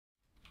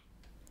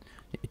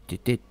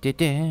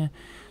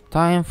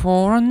Time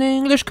for an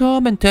English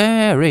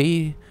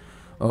commentary.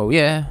 Oh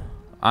yeah,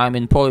 I'm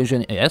in Polish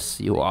and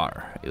yes, you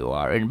are. You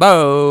are in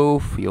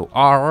both. You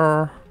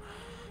are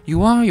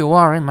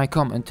in my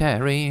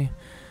commentary.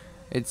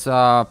 It's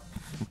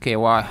okay,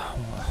 why?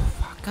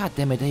 God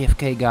damn it,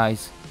 AFK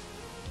guys.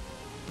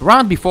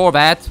 Round before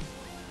that,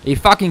 a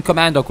fucking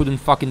commando couldn't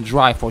fucking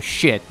drive for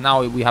shit.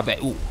 Now we have a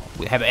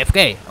we have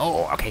AFK.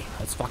 Oh, okay,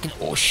 let's fucking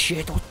oh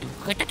shit.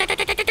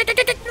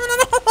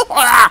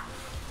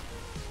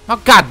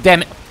 Oh god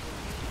damn it.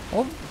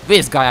 Oh,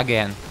 this guy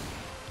again.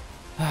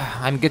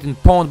 I'm getting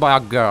pwned by a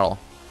girl.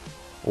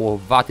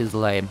 Oh, that is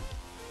lame.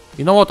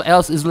 You know what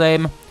else is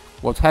lame?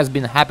 What has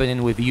been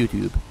happening with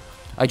YouTube.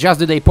 I just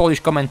did a Polish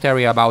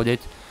commentary about it.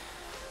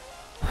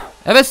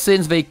 Ever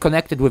since they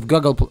connected with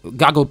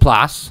Google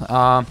Plus,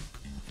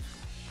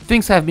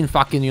 things have been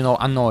fucking, you know,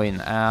 annoying.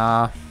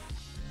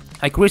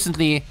 Like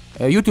recently,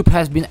 YouTube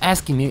has been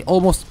asking me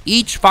almost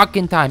each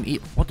fucking time.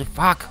 What the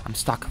fuck? I'm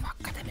stuck.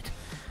 Fuck, God damn it.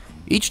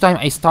 Each time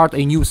I start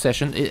a new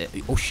session,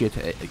 oh shit,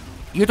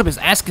 YouTube is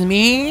asking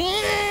me.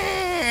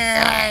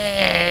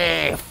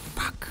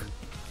 Fuck.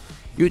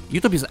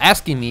 YouTube is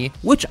asking me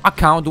which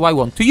account do I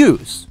want to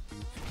use.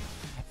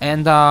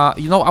 And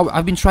you know,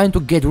 I've been trying to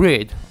get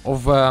rid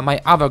of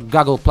my other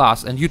Google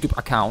Plus and YouTube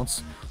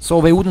accounts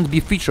so they wouldn't be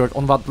featured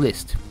on that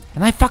list.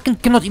 And I fucking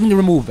cannot even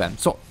remove them.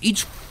 So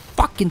each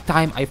fucking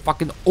time I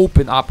fucking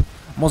open up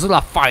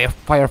Mozilla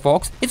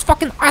Firefox, it's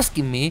fucking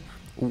asking me,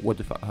 what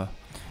the fuck?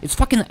 It's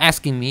fucking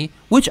asking me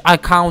which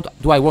account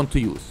do I want to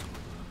use.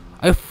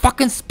 I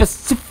fucking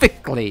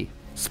specifically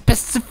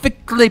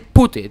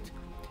put it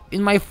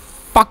in my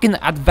fucking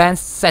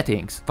advanced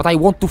settings that I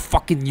want to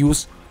fucking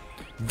use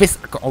this,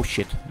 oh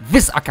shit,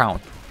 this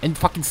account, and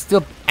fucking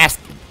still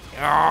asking.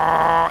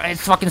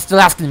 It's fucking still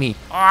asking me.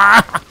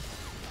 Fuck.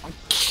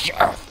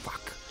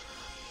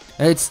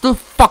 It's still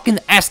fucking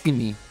asking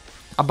me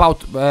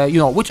about, you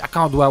know, which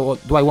account do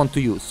I want to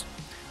use.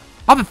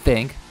 Other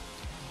thing,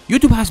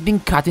 YouTube has been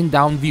cutting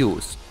down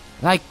views,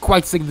 like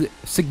quite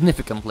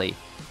significantly.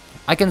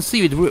 I can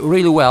see it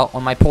really well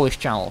on my Polish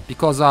channel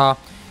because,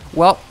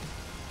 well,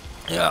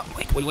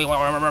 wait,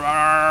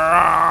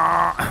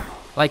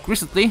 like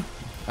recently.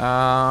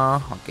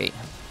 Okay.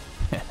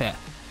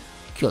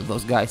 Killed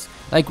those guys.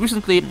 Like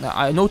recently,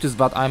 I noticed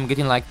that I'm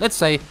getting like, let's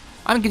say,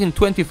 I'm getting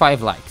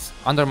 25 likes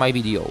under my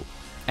video,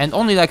 and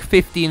only like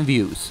 15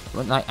 views.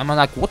 I'm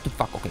like, what the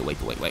fuck? Okay, wait.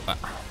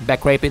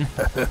 Back raping.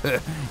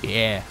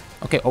 Yeah.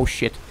 Okay. Oh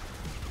shit.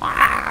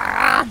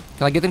 Can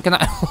I get him? Can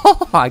I?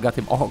 I got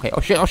him. Oh okay. Oh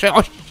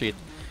shit.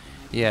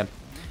 Yeah.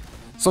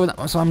 So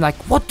I'm like,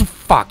 what the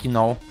fuck, you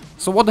know?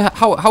 So what the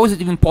how is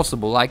it even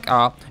possible? Like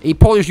a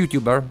Polish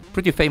YouTuber,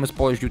 pretty famous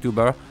Polish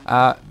YouTuber,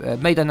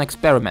 made an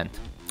experiment,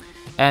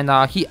 and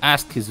he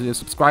asked his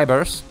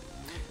subscribers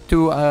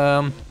to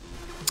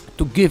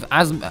give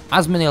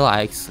as many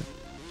likes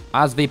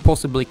as they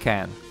possibly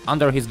can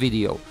under his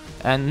video,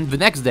 and the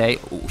next day,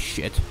 oh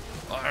shit.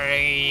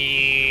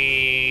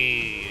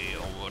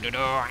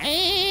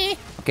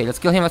 Okay, let's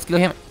kill him.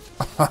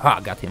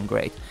 Got him,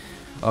 great.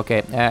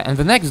 Okay, and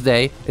the next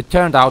day it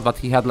turned out that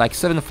he had like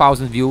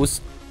 7,000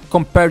 views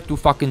compared to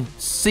fucking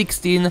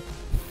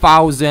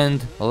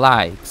 16,000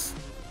 likes.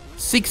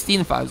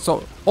 16,000,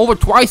 so over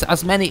twice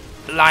as many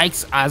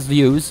likes as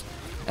views.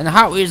 And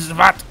how is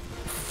that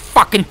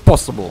fucking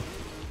possible?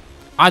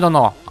 I don't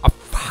know.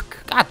 Fuck,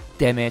 god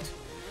damn it.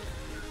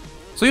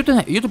 So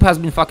YouTube has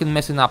been fucking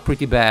messing up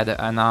pretty bad,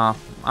 and I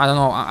don't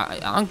know.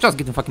 I'm just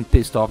getting fucking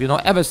pissed off. You know,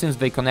 ever since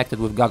they connected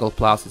with Google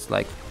Plus, it's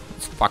like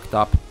it's fucked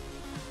up.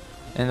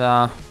 And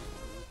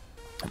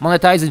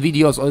monetizing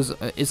videos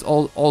is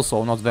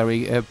also not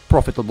very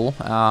profitable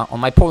on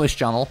my Polish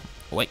channel.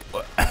 Wait,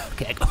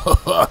 keg.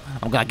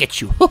 I'm gonna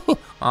get you.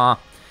 I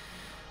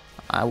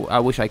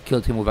wish I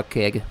killed him with a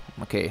keg.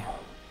 Okay,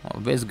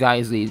 well, this guy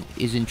is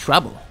in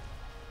trouble.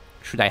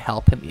 Should I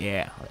help him?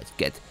 Yeah, let's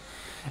get.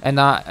 And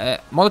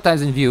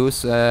monetizing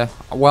views.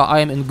 Well, I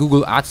am in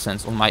Google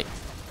AdSense on my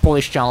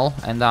Polish channel,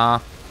 and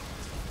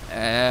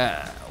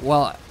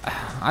well,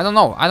 I don't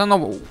know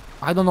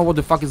what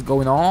the fuck is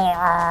going on.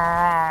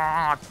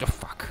 What the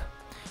fuck?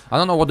 I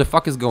don't know what the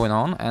fuck is going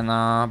on, and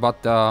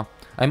but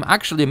I'm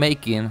actually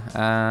making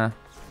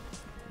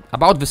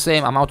about the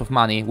same amount of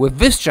money with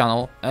this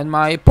channel and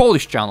my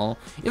Polish channel,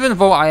 even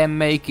though I am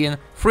making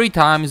 3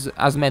 times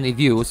as many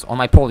views on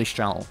my Polish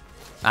channel.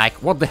 Like,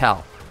 what the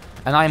hell?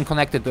 And I am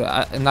connected to,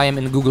 and I am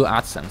in Google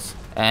AdSense,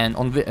 and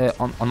on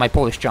my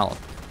Polish channel.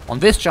 On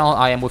this channel,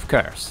 I am with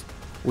Curse,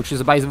 which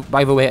is by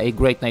the way a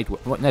great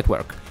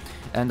network.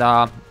 And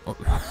I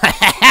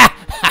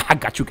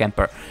got you,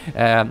 camper.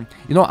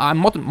 You know,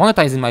 I'm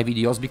monetizing my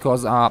videos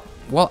because,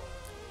 well,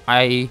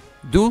 I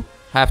do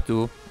have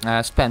to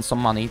spend some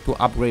money to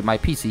upgrade my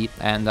PC,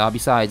 and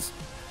besides,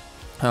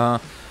 on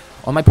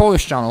my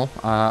Polish channel,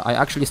 I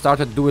actually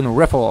started doing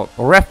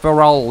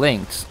referral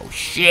links. Oh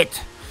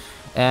shit!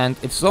 And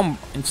if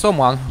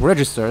someone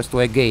registers to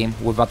a game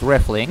with that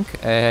ref link,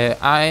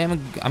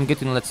 I'm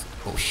getting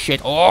oh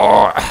shit!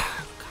 Oh, God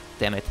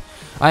damn it!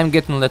 I'm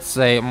getting, let's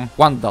say,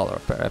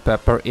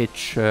 $1 per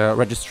each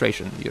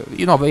registration.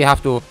 You know, we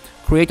have to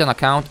create an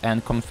account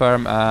and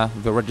confirm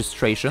the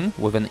registration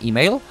with an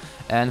email,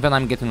 and then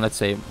I'm getting, let's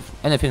say,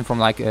 anything from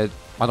like I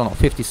don't know,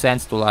 50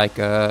 cents to like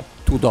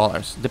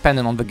 $2,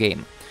 depending on the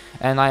game.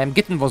 And I am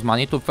getting those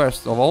money to,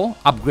 first of all,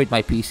 upgrade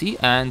my PC,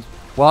 and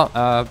well,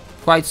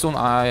 quite soon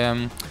I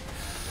am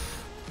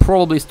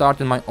probably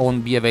starting my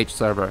own BFH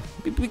server,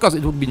 because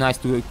it would be nice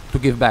to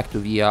give back to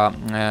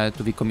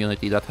the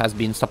community that has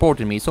been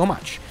supporting me so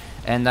much.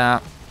 And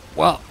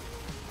well,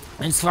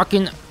 it's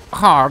fucking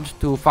hard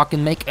to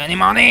fucking make any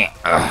money,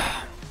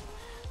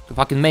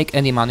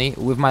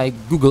 with my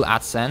Google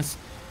AdSense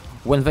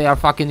when they are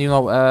fucking, you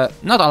know,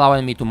 not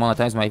allowing me to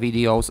monetize my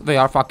videos. They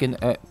are fucking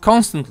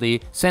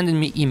constantly sending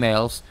me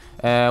emails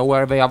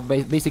where they are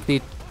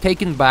basically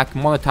taking back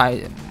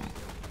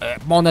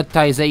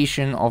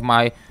monetization of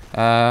my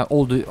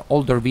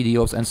older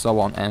videos and so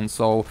on. And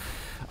so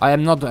I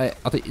am not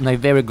in a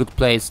very good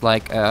place,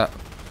 like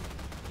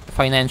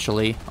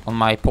financially, on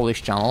my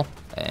Polish channel,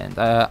 and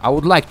I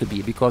would like to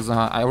be, because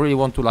I really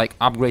want to like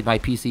upgrade my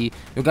PC.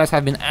 You guys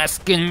have been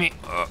asking me,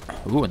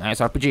 ooh, nice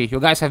RPG. You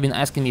guys have been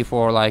asking me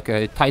for like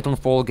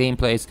Titanfall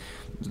gameplays.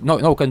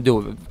 No can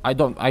do. I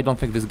don't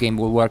think this game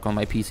will work on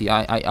my PC.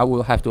 I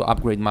will have to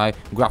upgrade my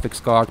graphics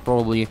card,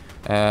 probably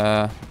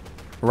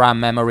RAM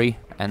memory,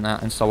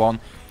 and so on.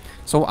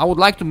 So I would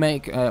like to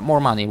make more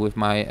money with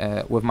my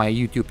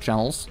YouTube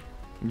channels.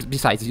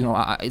 Besides, you know,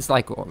 it's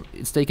like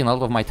it's taking a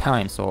lot of my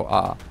time. So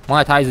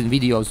monetizing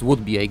videos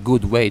would be a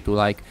good way to,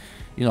 like,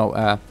 you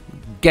know,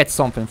 get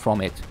something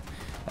from it.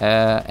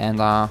 And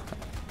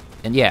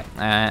yeah,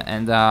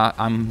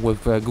 I'm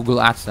with Google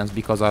AdSense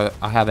because I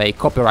have a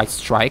copyright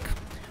strike.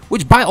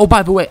 Which, by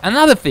the way,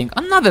 another thing,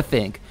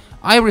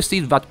 I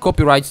received that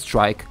copyright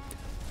strike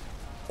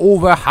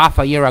over half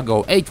a year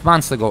ago, 8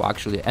 months ago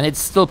actually, and it's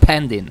still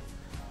pending.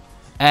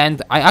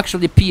 And I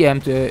actually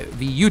PM'd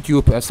the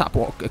YouTube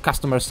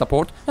customer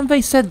support, and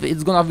they said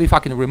it's gonna be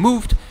fucking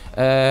removed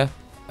in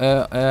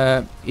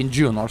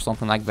June or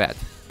something like that.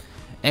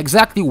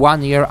 Exactly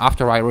 1 year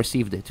after I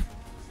received it,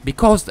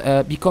 because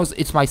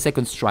it's my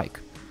second strike.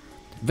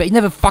 They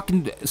never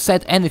fucking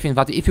said anything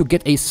that if you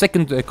get a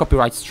second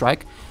copyright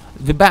strike,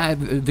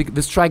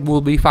 the strike will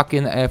be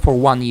fucking for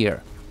 1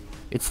 year.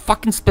 It's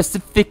fucking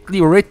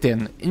specifically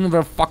written in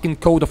their fucking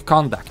code of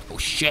conduct. Oh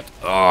shit!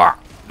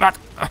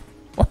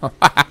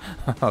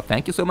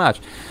 Thank you so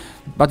much.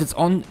 But it's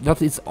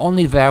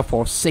only there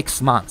for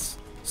 6 months.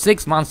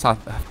 6 months have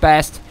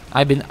passed.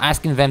 I've been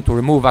asking them to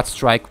remove that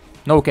strike.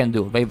 No can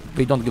do.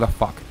 They don't give a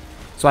fuck.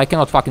 So I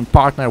cannot fucking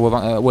partner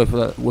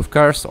with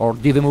Curse or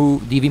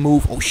DV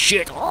Move. Oh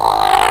shit!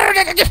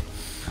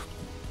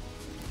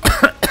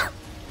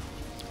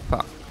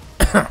 Fuck.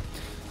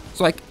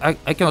 So I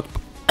cannot.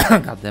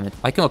 God damn it!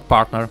 I cannot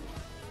partner,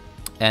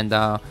 and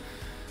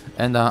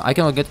I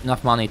cannot get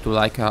enough money to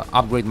like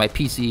upgrade my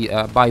PC,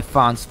 buy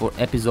funds for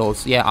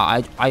episodes. Yeah,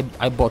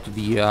 I bought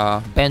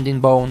the Bending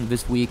Bone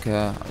this week.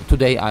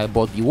 Today I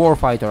bought the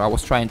Warfighter. I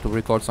was trying to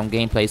record some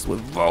gameplays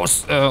with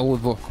those.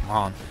 Come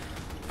on,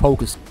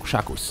 focus,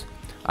 Shakus.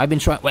 I've been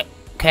trying. Wait,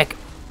 Kek.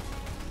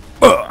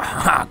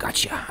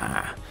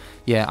 Gotcha.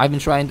 Yeah, I've been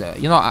trying to,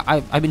 you know,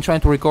 I've been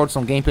trying to record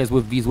some gameplays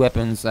with these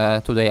weapons.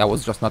 Today I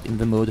was just not in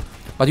the mood.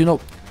 But you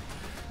know,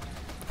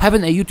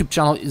 having a YouTube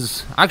channel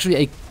is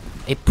actually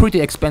a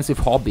pretty expensive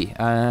hobby.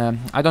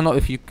 I don't know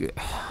if you...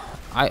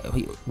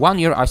 1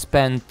 year I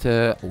spent,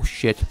 oh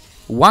shit,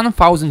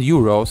 1,000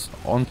 euros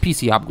on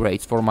PC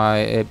upgrades for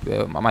my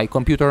my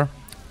computer.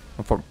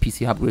 For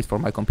PC upgrades for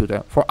my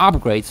computer. For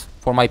upgrades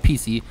for my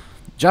PC,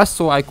 just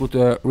so I could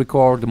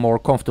record more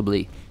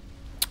comfortably.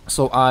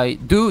 So I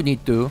do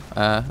need to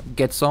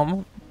get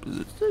some,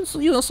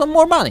 you know, some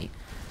more money.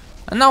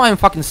 And now I'm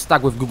fucking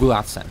stuck with Google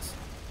AdSense.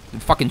 The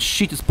fucking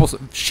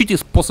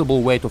shittiest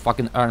possible way to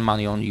fucking earn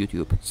money on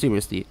YouTube.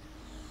 Seriously.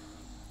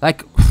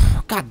 Like,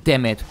 god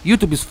damn it.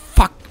 YouTube is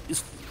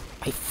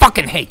I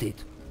fucking hate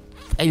it.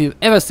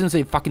 Ever since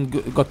they fucking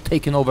got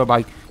taken over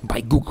by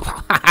Google.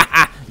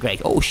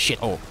 Great. Oh shit.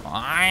 Oh.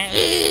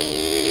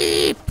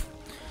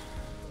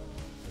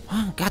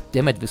 God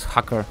damn it, this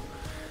hacker.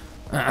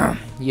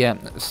 Yeah,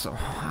 so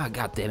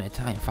god damn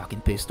it, I'm fucking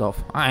pissed off.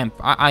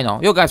 I know,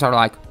 you guys are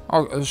like,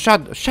 oh,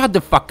 shut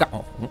the fuck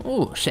up.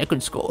 Oh,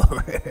 second score.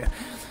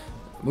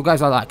 You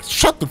guys are like,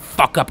 shut the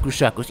fuck up,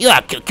 Crusakus. You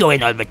are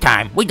queuing all the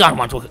time. We don't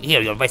want to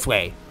hear you this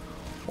way.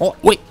 Oh,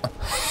 wait.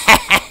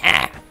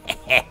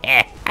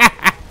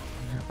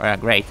 Alright,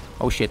 great.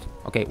 Oh shit.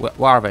 Okay,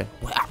 where are they?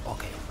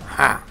 Okay.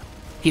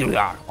 Here we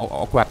are.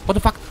 Oh crap. What the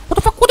fuck? What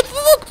the fuck? What the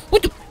fuck?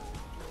 What the...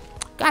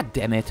 God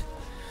damn it.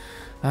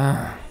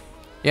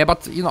 Yeah,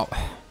 but you know,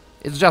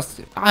 it's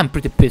just I'm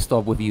pretty pissed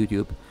off with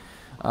YouTube.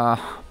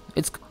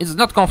 It's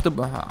not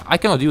comfortable. I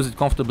cannot use it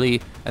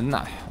comfortably. And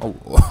oh,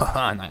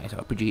 nice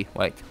RPG.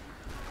 Wait,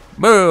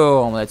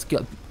 boom. Let's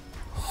kill.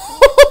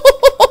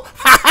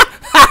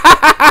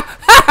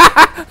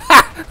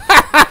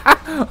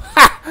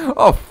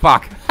 Oh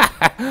fuck!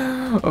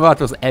 That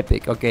was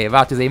epic. Okay,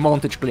 that is a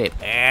montage clip.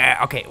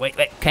 Okay, wait,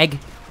 Keg.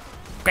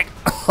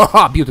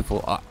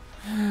 Beautiful.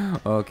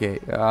 Okay,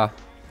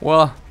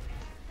 well,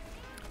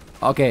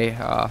 okay,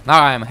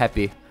 now I am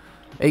happy.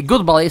 A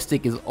good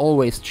ballistic is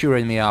always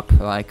cheering me up,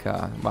 like,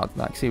 but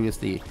like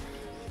seriously,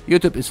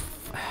 YouTube is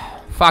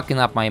fucking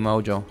up my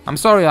mojo. I'm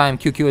sorry I'm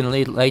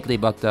QQing lately,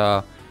 but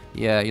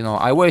yeah, you know,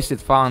 I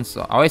wasted funds,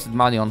 I wasted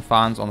money on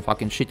funds, on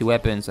fucking shitty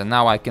weapons, and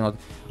now I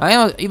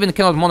even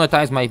cannot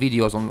monetize my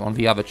videos on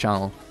the other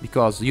channel,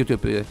 because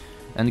YouTube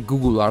and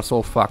Google are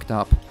so fucked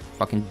up.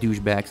 Fucking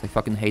douchebags, I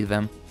fucking hate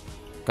them.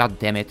 God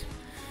damn it.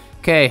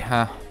 Okay,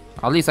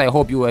 at least I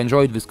hope you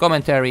enjoyed this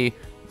commentary.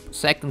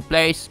 Second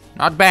place,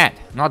 not bad,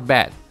 not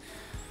bad.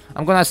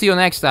 I'm gonna see you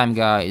next time,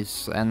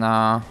 guys, and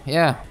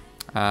yeah,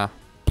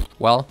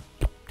 well,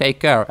 take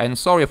care, and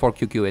sorry for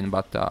QQing,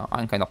 but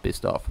I'm kinda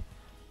pissed off.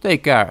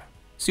 Take care,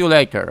 see you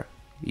later,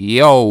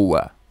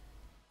 yo!